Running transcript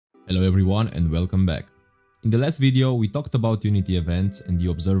Hello everyone and welcome back. In the last video we talked about Unity events and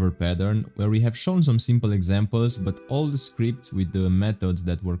the observer pattern, where we have shown some simple examples, but all the scripts with the methods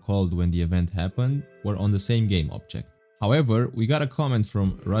that were called when the event happened were on the same game object. However, we got a comment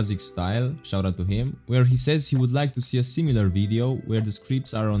from Razikstyle, shout out to him, where he says he would like to see a similar video where the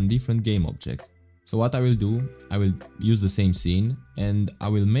scripts are on different game objects. So what I will do, I will use the same scene and I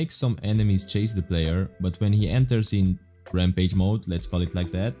will make some enemies chase the player, but when he enters in rampage mode, let's call it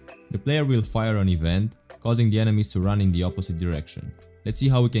like that, the player will fire an event, causing the enemies to run in the opposite direction. Let's see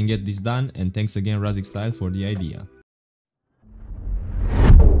how we can get this done, and thanks again Razikstyle for the idea.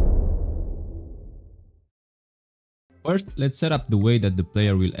 First, let's set up the way that the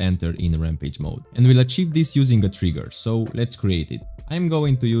player will enter in rampage mode, and we'll achieve this using a trigger, so let's create it. I'm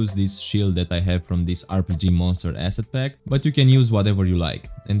going to use this shield that I have from this RPG Monster asset pack, but you can use whatever you like,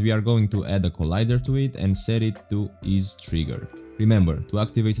 and we are going to add a collider to it and set it to isTrigger. Remember, to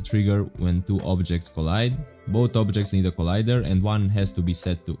activate a trigger when two objects collide, both objects need a collider and one has to be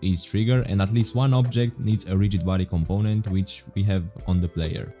set to isTrigger, and at least one object needs a rigid body component, which we have on the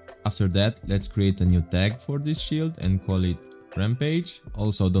player. After that, let's create a new tag for this shield and call it Rampage.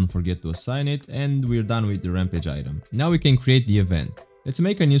 Also, don't forget to assign it, and we're done with the Rampage item. Now we can create the event. Let's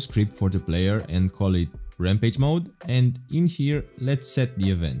make a new script for the player and call it Rampage mode, and in here let's set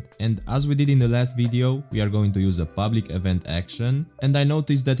the event. And as we did in the last video, we are going to use a public event action, and I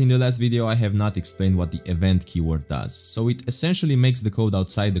noticed that in the last video I have not explained what the event keyword does. So it essentially makes the code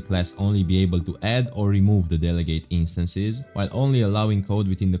outside the class only be able to add or remove the delegate instances, while only allowing code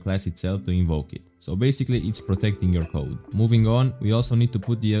within the class itself to invoke it. So basically it's protecting your code. Moving on, we also need to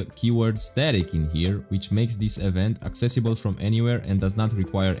put the keyword static in here, which makes this event accessible from anywhere and does not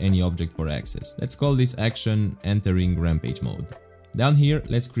require any object for access. Let's call this action entering rampage mode. Down here,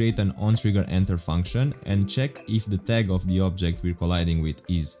 let's create an onTriggerEnter function and check if the tag of the object we're colliding with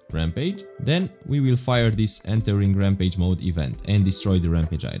is rampage. Then we will fire this entering rampage mode event and destroy the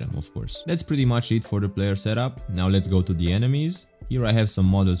rampage item, of course. That's pretty much it for the player setup. Now let's go to the enemies. Here I have some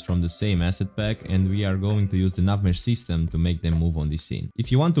models from the same asset pack, and we are going to use the Navmesh system to make them move on this scene.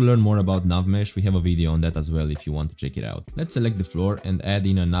 If you want to learn more about Navmesh, we have a video on that as well if you want to check it out. Let's select the floor and add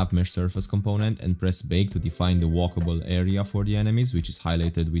in a Navmesh surface component and press bake to define the walkable area for the enemies, which is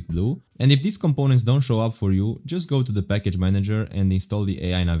highlighted with blue. And if these components don't show up for you, just go to the package manager and install the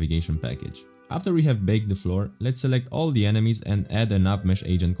AI navigation package. After we have baked the floor, let's select all the enemies and add a Navmesh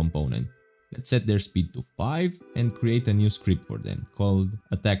agent component. Let's set their speed to 5 and create a new script for them called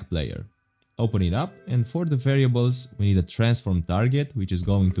attackPlayer. Open it up, and for the variables we need a transform target, which is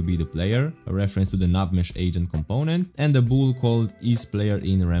going to be the player, a reference to the Navmesh agent component, and a bool called isPlayer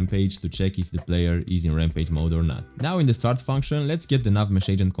in rampage to check if the player is in rampage mode or not. Now in the start function, let's get the Navmesh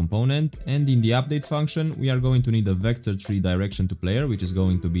agent component, and in the update function we are going to need a vector tree direction to player, which is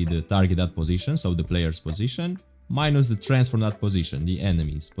going to be the target.position, so the player's position, minus the transform.position, the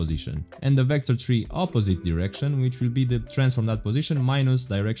enemy's position, and the vector tree opposite direction, which will be the transform.position minus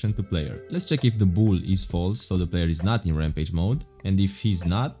direction to player. Let's check if the bool is false, so the player is not in rampage mode, and if he's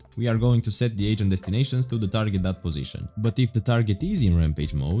not, we are going to set the agent destinations to the target.position. But if the target is in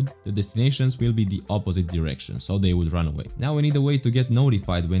rampage mode, the destinations will be the opposite direction, so they would run away. Now we need a way to get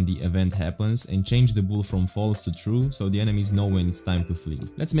notified when the event happens and change the bool from false to true, so the enemies know when it's time to flee.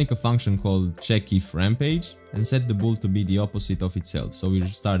 Let's make a function called checkIfRampage and set the bool to be the opposite of itself. So we're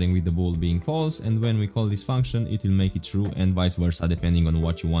starting with the bool being false, and when we call this function it will make it true, and vice versa depending on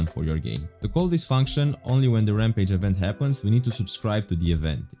what you want for your game. To call this function only when the rampage event happens, we need to subscribe to the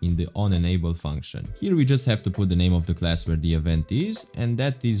event in the onEnable function. Here we just have to put the name of the class where the event is, and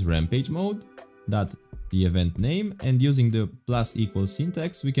that is rampage mode dot the event name, and using the +=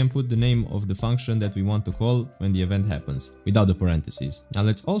 syntax we can put the name of the function that we want to call when the event happens, without the parentheses. Now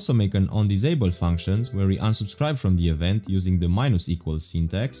let's also make an onDisable functions where we unsubscribe from the event using the -=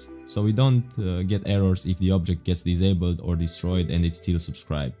 syntax, so we don't get errors if the object gets disabled or destroyed and it's still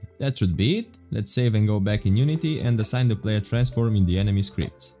subscribed. That should be it. Let's save and go back in Unity and assign the player transform in the enemy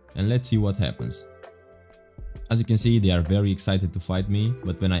scripts, and let's see what happens. As you can see, they are very excited to fight me,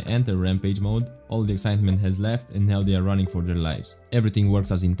 but when I enter rampage mode, all the excitement has left and now they are running for their lives. Everything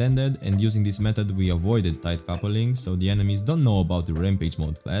works as intended, and using this method we avoided tight coupling, so the enemies don't know about the rampage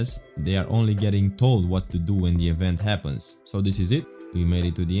mode class, they are only getting told what to do when the event happens. So this is it, we made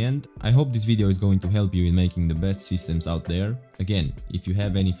it to the end. I hope this video is going to help you in making the best systems out there. Again, if you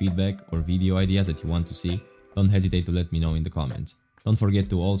have any feedback or video ideas that you want to see, don't hesitate to let me know in the comments. Don't forget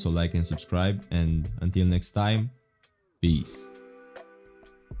to also like and subscribe, and until next time, peace.